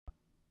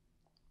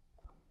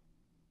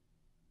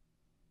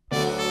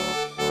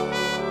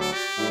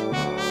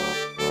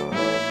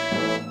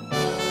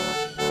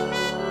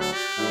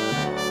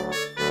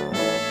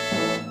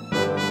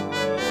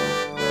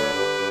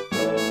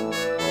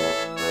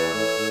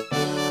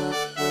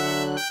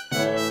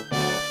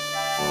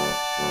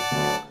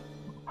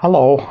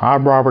Hello,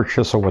 I'm Robert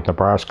Schissel with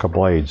Nebraska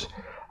Blades.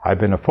 I've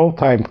been a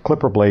full-time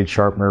clipper blade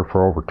sharpener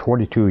for over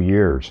 22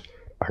 years.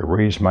 I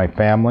raised my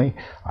family,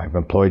 I've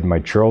employed my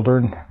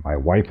children, my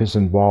wife is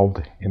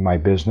involved in my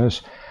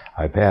business.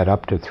 I've had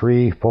up to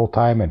 3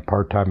 full-time and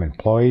part-time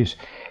employees,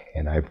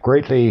 and I've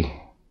greatly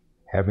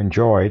have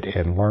enjoyed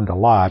and learned a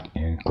lot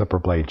in clipper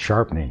blade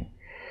sharpening.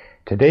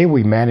 Today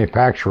we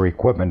manufacture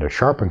equipment to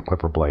sharpen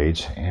clipper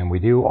blades, and we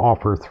do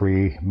offer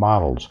 3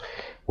 models.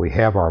 We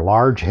have our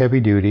large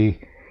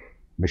heavy-duty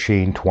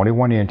machine,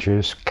 21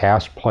 inches,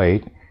 cast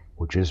plate,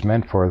 which is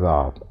meant for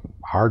the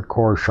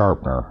hardcore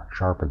sharpener,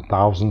 sharpen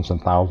thousands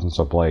and thousands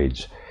of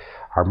blades.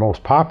 Our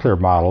most popular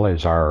model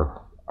is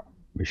our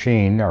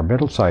machine, our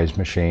middle-sized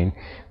machine,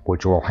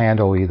 which will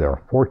handle either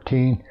a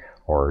 14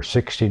 or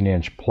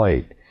 16-inch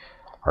plate.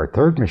 Our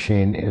third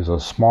machine is a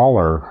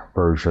smaller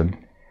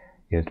version.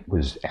 It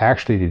was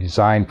actually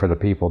designed for the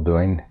people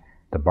doing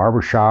the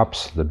barber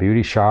shops, the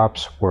beauty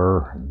shops,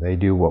 where they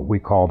do what we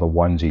call the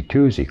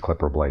onesie-twosie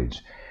clipper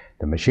blades.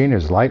 The machine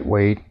is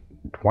lightweight,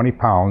 20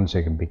 pounds.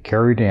 It can be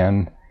carried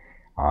in,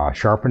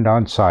 sharpened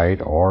on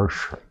site, or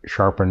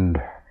sharpened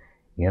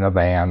in a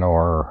van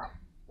or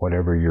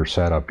whatever your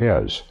setup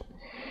is.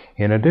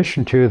 In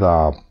addition to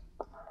the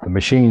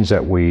machines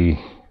that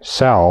we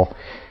sell,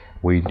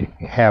 we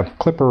have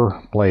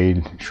clipper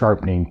blade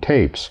sharpening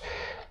tapes.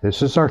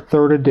 This is our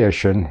 3rd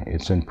edition.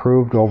 It's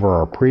improved over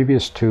our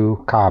previous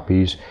 2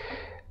 copies.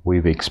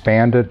 We've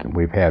expanded.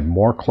 We've had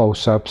more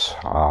close-ups.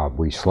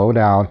 We slow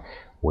down.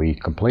 We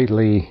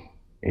completely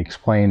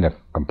explain the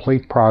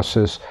complete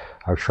process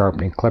of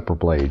sharpening clipper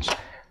blades.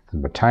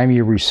 From the time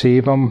you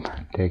receive them,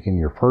 taking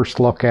your first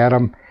look at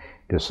them,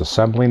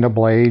 disassembling the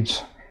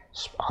blades,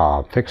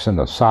 fixing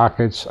the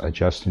sockets,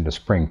 adjusting the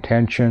spring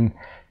tension,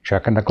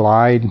 checking the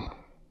glide.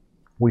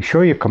 We show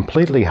you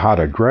completely how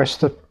to dress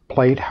the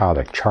plate, how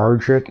to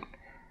charge it,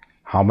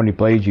 how many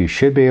blades you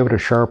should be able to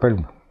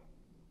sharpen,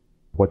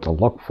 what to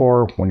look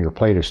for when your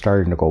plate is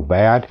starting to go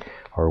bad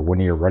or when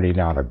you're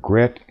running out of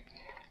grit.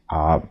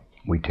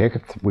 We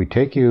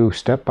take you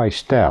step by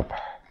step,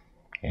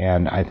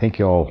 and I think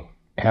you'll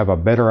have a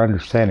better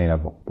understanding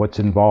of what's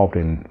involved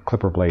in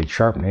clipper blade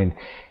sharpening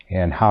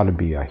and how to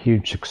be a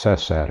huge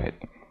success at it.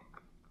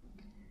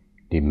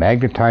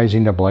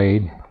 Demagnetizing the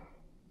blade,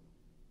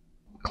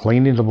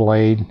 cleaning the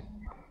blade,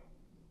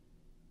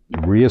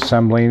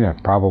 reassembling,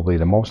 probably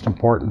the most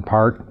important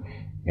part,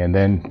 and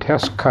then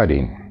test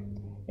cutting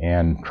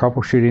and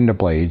troubleshooting the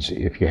blades.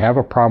 If you have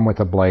a problem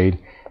with a blade,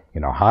 you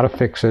know how to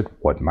fix it,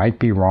 what might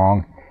be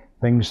wrong,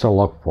 things to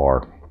look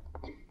for.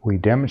 We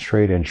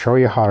demonstrate and show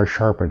you how to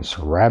sharpen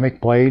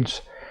ceramic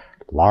blades,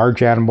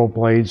 large animal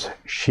blades,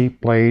 sheep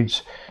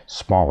blades,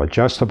 small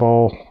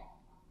adjustable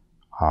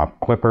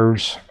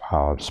clippers,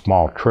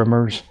 small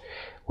trimmers.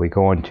 We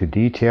go into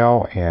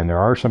detail, and there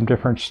are some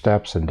different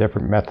steps and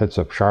different methods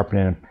of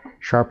sharpening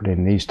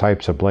these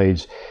types of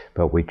blades,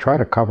 but we try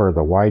to cover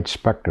the wide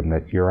spectrum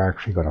that you're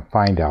actually going to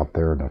find out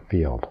there in the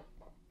field.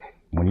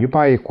 When you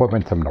buy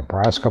equipment from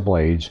Nebraska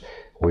Blades,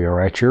 we are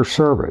at your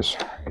service.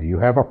 If you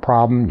have a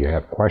problem, you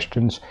have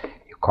questions,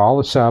 you call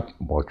us up.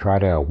 We'll try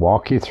to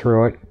walk you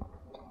through it.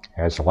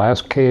 As a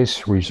last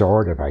case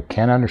resort, if I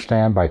can't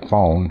understand by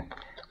phone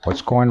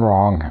what's going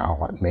wrong,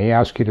 I may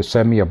ask you to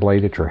send me a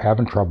blade that you're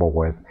having trouble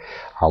with.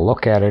 I'll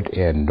look at it,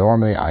 and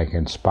normally I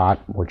can spot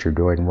what you're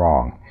doing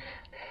wrong.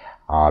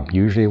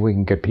 Usually we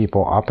can get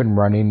people up and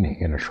running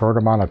in a short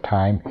amount of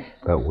time,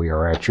 but we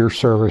are at your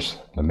service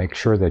to make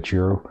sure that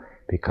you're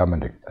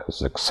becoming a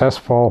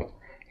successful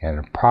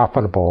and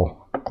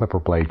profitable clipper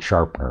blade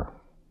sharpener.